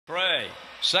Trey,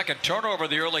 second turnover of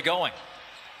the early going.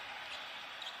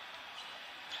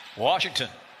 Washington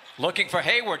looking for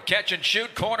Hayward, catch and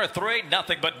shoot, corner three,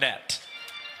 nothing but net.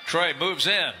 Trey moves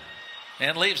in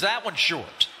and leaves that one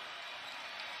short.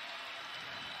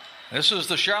 This is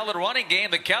the Charlotte running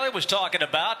game that Kelly was talking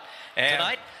about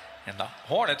tonight, and the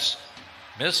Hornets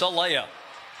miss a layup.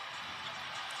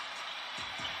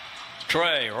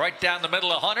 Trey right down the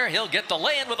middle of Hunter. He'll get the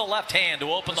lay-in with the left hand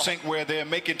to open the sink where they're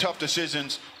making tough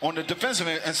decisions on the defensive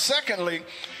end. And secondly,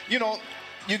 you know,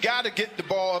 you got to get the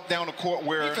ball up down the court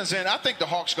where defense end. I think the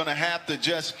Hawks going to have to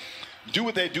just do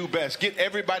what they do best, get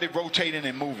everybody rotating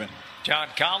and moving. John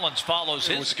Collins follows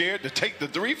his. Was scared to take the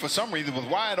three for some reason. Was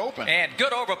wide open. And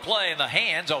good overplay in the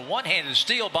hands. A one-handed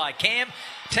steal by Cam.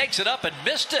 Takes it up and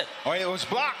missed it. Oh, it was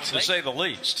blocked. To say the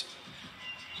least.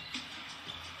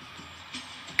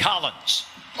 Collins.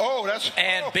 Oh, that's.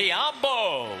 And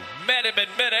Biyombo met him in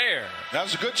midair. That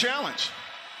was a good challenge.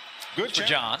 Good for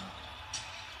John.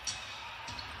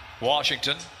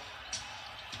 Washington.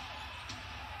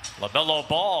 LaMelo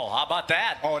Ball, how about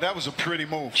that? Oh, that was a pretty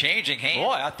move. Changing hands.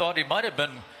 Boy, I thought he might have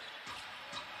been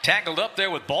tangled up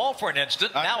there with Ball for an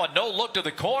instant. Now a no look to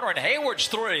the corner, and Hayward's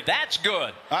three. That's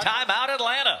good. Timeout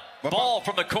Atlanta. Ball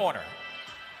from the corner.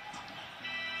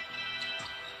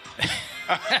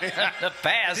 The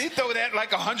pass. Did he throw that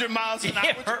like 100 miles an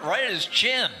hour? Right at his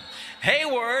chin.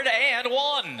 Hayward and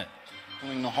one.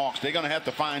 The Hawks, they're going to have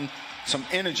to find some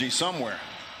energy somewhere.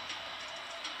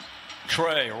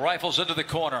 Trey rifles into the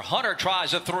corner. Hunter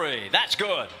tries a three. That's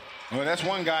good. Well, that's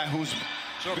one guy who's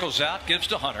circles out, gives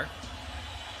to Hunter.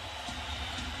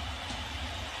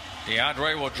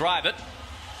 DeAndre will drive it,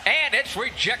 and it's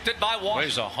rejected by Washington.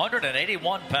 Weighs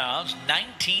 181 pounds,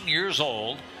 19 years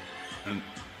old. And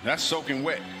that's soaking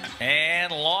wet.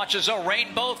 And launches a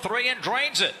rainbow three and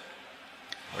drains it.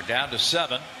 We're down to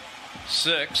 7,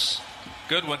 6.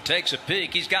 Goodwin takes a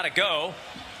peek. He's got to go.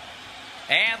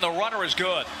 And the runner is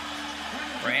good.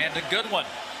 Brandon Goodwin.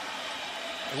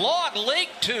 Long leak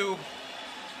to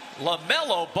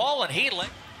LaMelo Ball, and he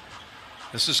linked.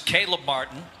 This is Caleb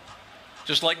Martin.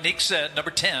 Just like Nick said,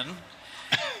 number 10.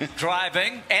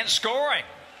 Driving and scoring.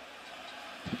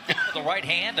 With the right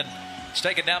hand, and it's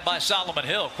taken down by Solomon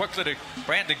Hill. Quickly to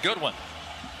Brandon Goodwin.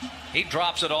 He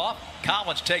drops it off.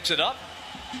 Collins takes it up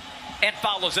and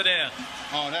follows it in.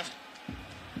 Oh, that's.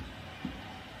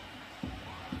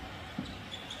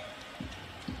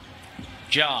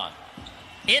 John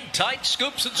in tight,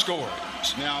 scoops and scores.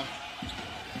 Now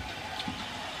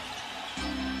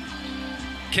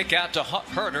kick out to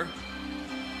Herter,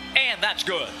 and that's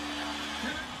good.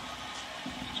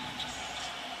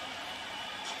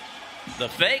 The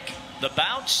fake, the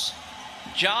bounce.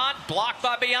 John blocked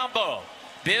by Biyombo.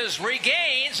 Biz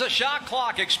regains. The shot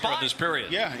clock expired this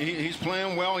period. Yeah, he's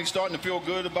playing well. He's starting to feel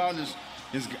good about his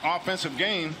offensive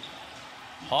game.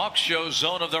 Hawks show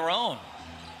zone of their own.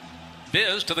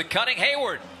 Biz to the cutting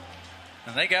Hayward.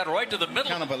 And they got right to the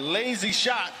middle. Kind of a lazy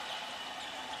shot.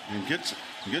 And gets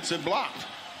it blocked.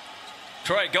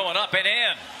 Trey going up and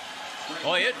in.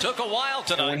 Boy, it took a while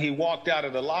tonight. And when he walked out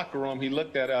of the locker room, he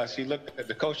looked at us. He looked at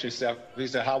the coaching staff. He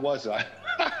said, "How was I?"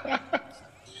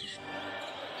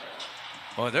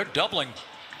 Boy, they're doubling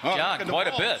John quite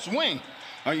a bit. Swing.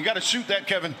 Oh, you got to shoot that,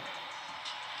 Kevin.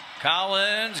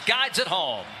 Collins guides it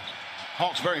home.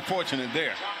 Hawks very fortunate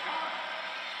there.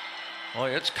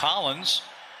 Boy, it's Collins,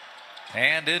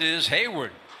 and it is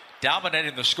Hayward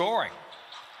dominating the scoring.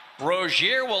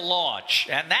 Rozier will launch,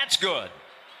 and that's good.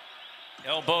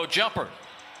 Elbow jumper.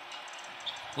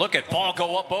 Look at Ball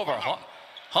go up over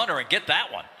Hunter and get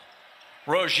that one.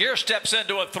 Rozier steps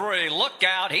into a three. Look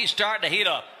out, he's starting to heat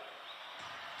up.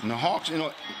 And the Hawks, you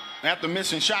know, after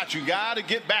missing shots, you got to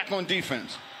get back on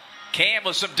defense. Cam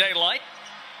with some daylight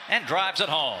and drives it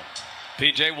home.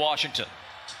 P.J. Washington.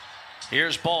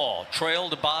 Here's Ball,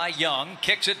 trailed by Young,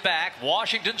 kicks it back.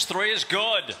 Washington's three is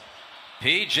good.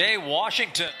 P.J.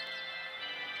 Washington.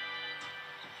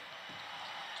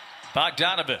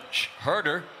 Bogdanovich.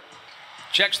 Herter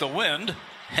checks the wind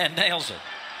and nails it.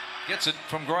 Gets it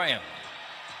from Graham.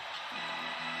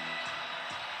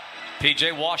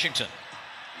 P.J. Washington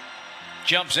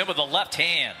jumps in with the left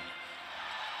hand.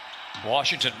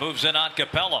 Washington moves in on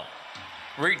Capella.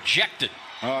 Rejected.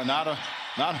 Not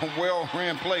a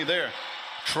well-ran play there.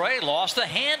 Trey lost the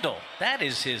handle. That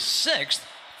is his 6th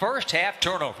first half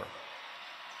turnover.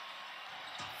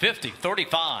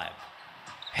 50-35.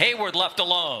 Hayward left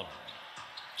alone.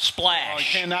 Splash. Oh,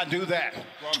 he cannot do that.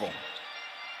 Struggle.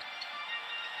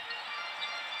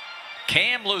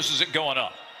 Cam loses it going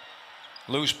up.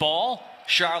 Loose ball.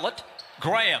 Charlotte.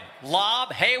 Graham.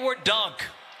 Lob. Hayward dunk.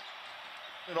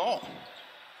 At all.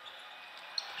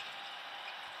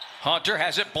 Hunter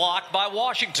has it blocked by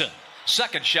Washington.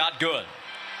 Second shot good.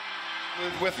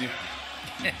 With you.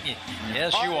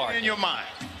 Yes, you are. In your mind.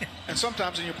 And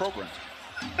sometimes in your program.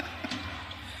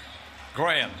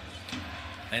 Graham.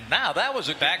 And now that was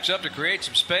it. Backs up to create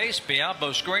some space.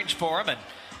 Biombo screens for him, and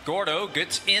Gordo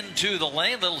gets into the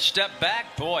lane. Little step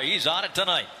back. Boy, he's on it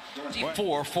tonight.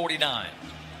 24-49.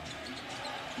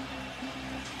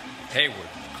 Hayward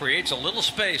creates a little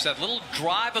space. That little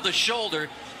drive of the shoulder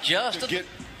just to get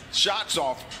shots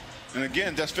off. And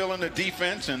again, that's filling the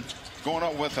defense and going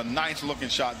up with a nice looking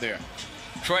shot there.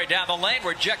 Trey down the lane,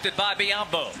 rejected by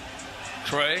Biombo.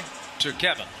 Trey to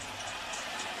Kevin.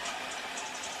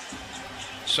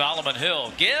 Solomon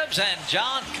Hill gives, and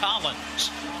John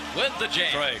Collins with the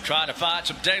jam. Trey trying to find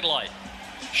some daylight.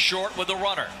 Short with the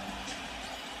runner.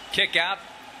 Kick out.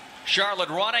 Charlotte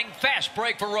running. Fast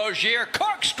break for Rozier.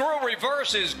 Corkscrew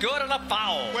reverse is good, and a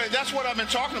foul. Well, that's what I've been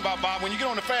talking about, Bob. When you get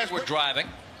on the fast break. We're driving.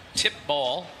 Tip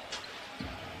ball.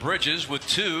 Bridges with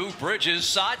two. Bridges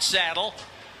side saddle.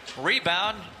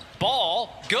 Rebound. Ball.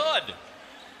 Good.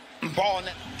 Ball.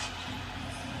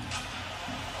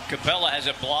 Capella has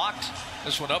it blocked.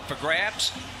 This one up for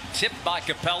grabs. Tipped by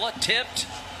Capella. Tipped.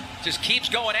 Just keeps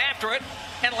going after it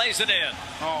and lays it in.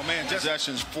 Oh, man.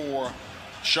 Possessions for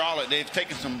Charlotte. They've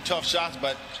taken some tough shots,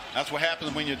 but that's what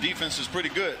happens when your defense is pretty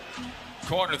good.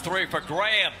 Corner three for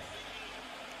Graham.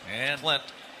 And Lent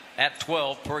at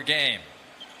 12 per game.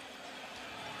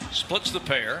 Splits the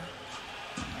pair.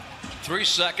 3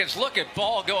 seconds. Look at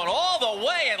ball going all the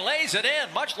way and lays it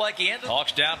in, much like he ended.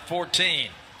 Hawks down 14.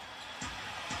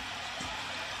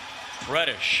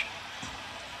 Reddish.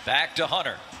 Back to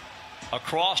Hunter.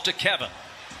 Across to Kevin.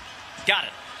 Got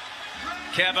it.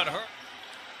 Kevin hurt.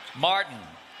 Martin.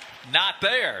 Not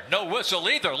there. No whistle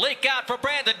either. Leak out for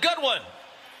Brandon Goodwin.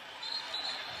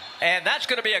 And that's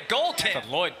going to be a goaltender.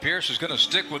 Lloyd Pierce is going to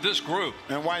stick with this group.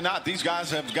 And why not? These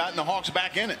guys have gotten the Hawks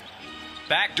back in it.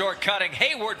 Backdoor cutting.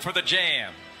 Hayward for the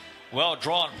jam. Well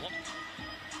drawn.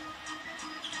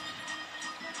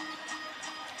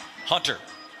 Hunter.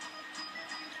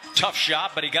 Tough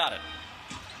shot, but he got it.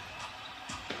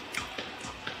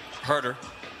 Herter.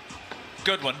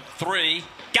 Goodwin. Three.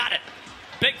 Got it.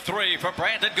 Big three for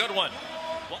Brandon Goodwin.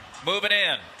 Moving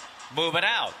in. Moving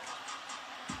out.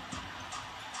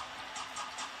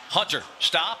 Hunter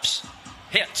stops.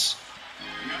 Hits.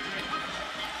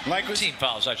 Like team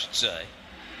fouls, I should say,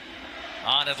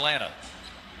 on Atlanta.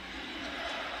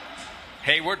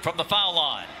 Hayward from the foul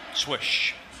line.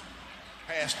 Swish.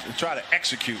 Pass to try to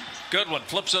execute. Goodwin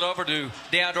flips it over to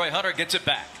DeAndre Hunter. Gets it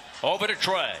back. Over to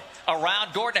Trey.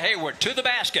 Around Gordon Hayward to the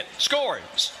basket.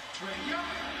 Scores.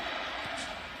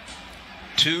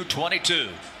 2:22.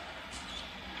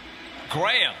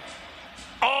 Graham.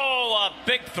 Oh, a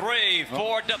big three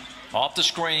for off the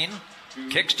screen.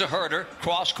 Kicks to Herter.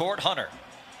 Cross court Hunter.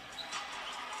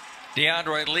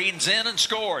 DeAndre leans in and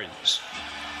scores.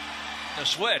 The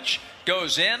switch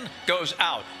goes in, goes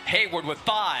out. Hayward with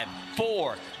 5,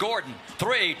 4. Gordon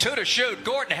 3, 2 to shoot.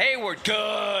 Gordon Hayward,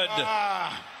 good.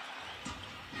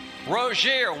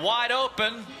 Rozier wide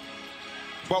open.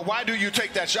 Well, why do you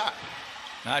take that shot?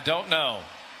 I don't know.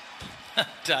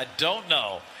 I don't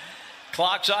know.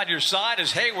 Clock's on your side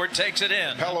as Hayward takes it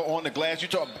in. Capella on the glass. You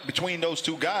talk between those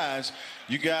two guys,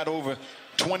 you got over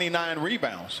 29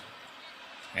 rebounds.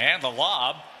 And the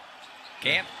lob.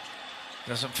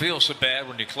 Doesn't feel so bad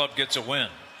when your club gets a win.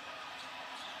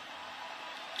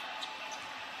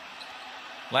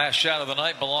 Last shot of the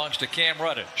night belongs to Cam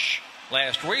Reddish.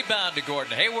 Last rebound to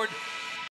Gordon Hayward.